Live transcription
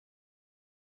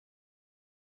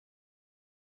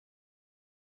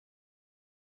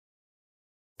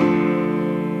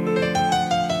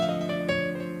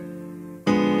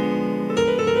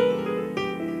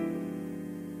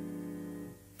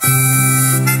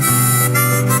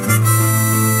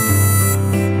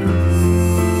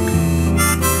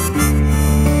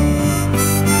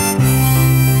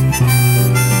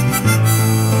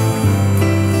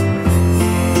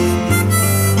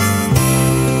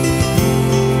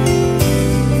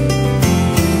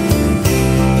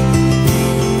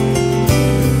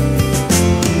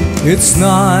It's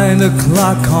 9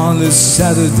 o'clock on a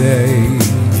Saturday.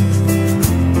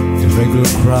 The regular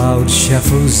crowd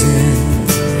shuffles in.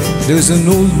 There's an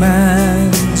old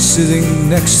man sitting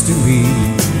next to me,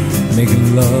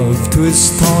 making love to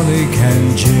his tonic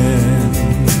and gin.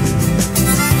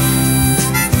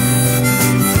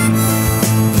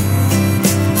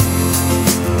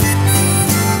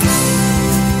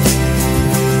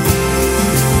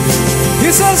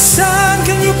 He says, "Son,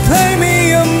 can you play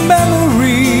me a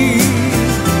memory?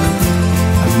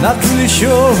 I'm not really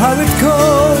sure how it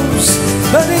goes,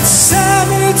 but it's sad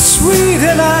and it's sweet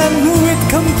and I knew it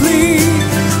complete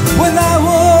when I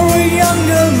wore a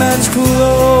younger man's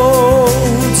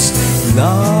clothes."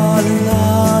 La la la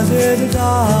da da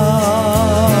da,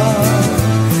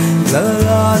 la la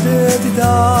la da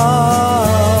da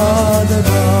da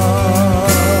da.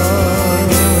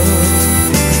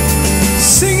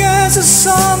 Sing us a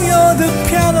song, you're the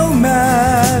piano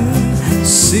man.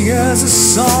 Sing us a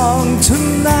song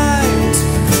tonight.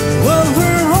 Well,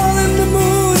 we're all in the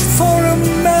mood for a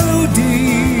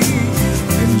melody,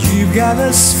 and you've got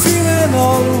us feeling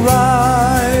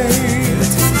alright.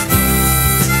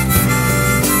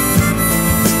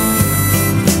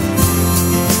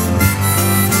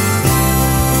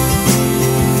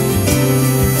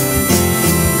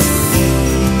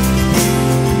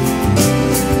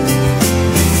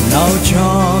 Now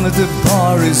John at the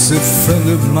bar is a friend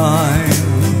of mine.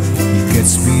 He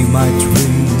gets me my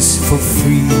drinks for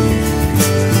free,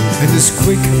 and is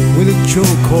quick with a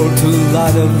joke or to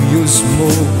light up your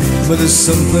smoke, but there's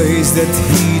some place that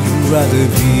he'd rather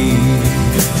be.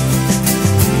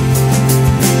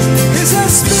 He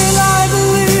says, "Bill, I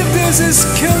believe this is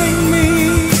killing me,"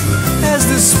 as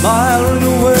the smile ran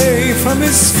away from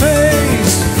his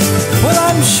face. "Well,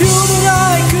 I'm sure that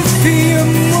I could be a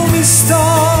movie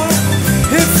star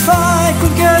if I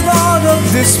could get out of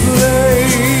this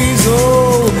place."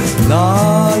 Oh, la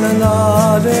la la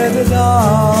da da da,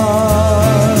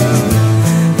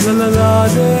 la la la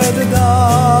da da da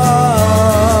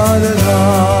da da.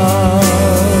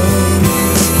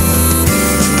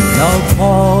 Now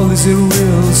Paul is a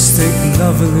real estate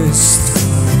novelist,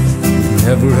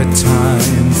 never had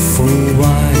time for a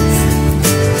wife,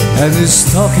 and is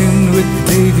talking with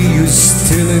Davy, who's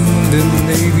still in the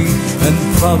Navy and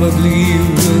probably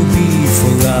will be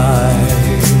for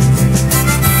life.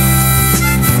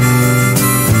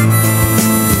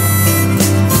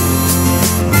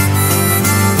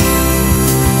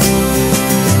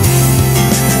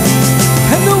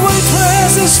 And the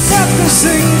waitress is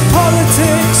practicing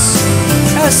politics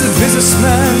as the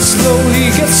businessman slowly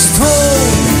gets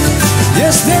stoned.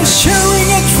 Yes, they're sharing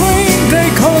a drink they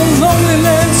call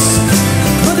loneliness,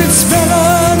 but it's better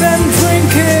than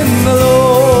drinking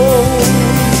alone.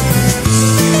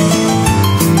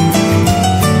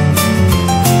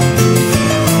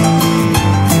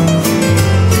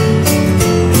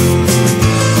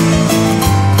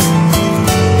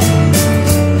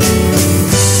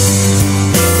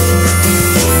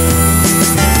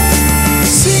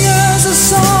 Sing us a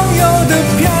song, you're the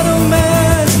piano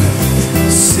man.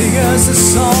 Sing us a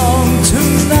song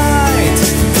tonight.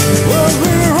 Well,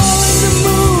 we're all in the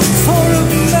mood for a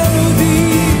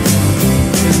melody,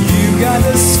 and you got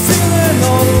us feeling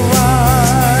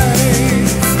alright.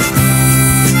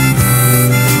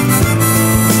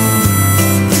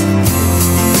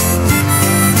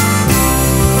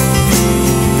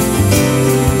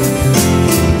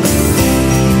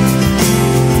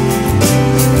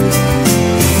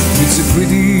 It's a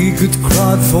pretty good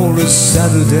crowd for a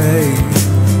Saturday,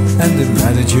 and the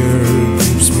manager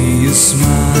gives me a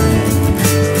smile,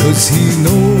 'cause he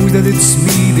knows that it's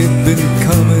me they've been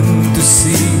coming to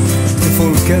see, to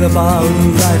forget about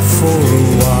life for a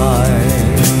while.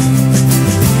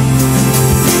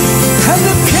 And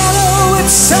the piano, it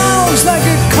sounds like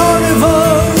a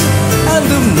carnival, and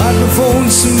the microphone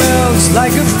smells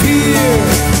like a pier,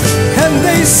 and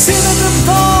they sit at the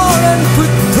bar and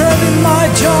put bread in my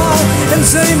jar and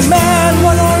say, "Man,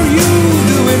 what are you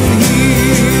doing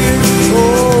here?"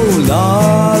 Oh, la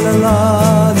la la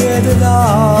da da da,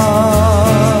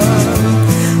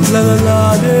 la la la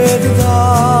da da da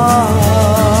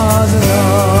da.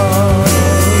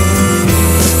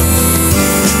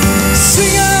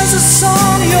 Sing us a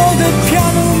song, you're the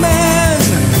piano man.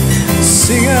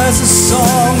 Sing us a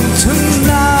song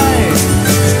tonight.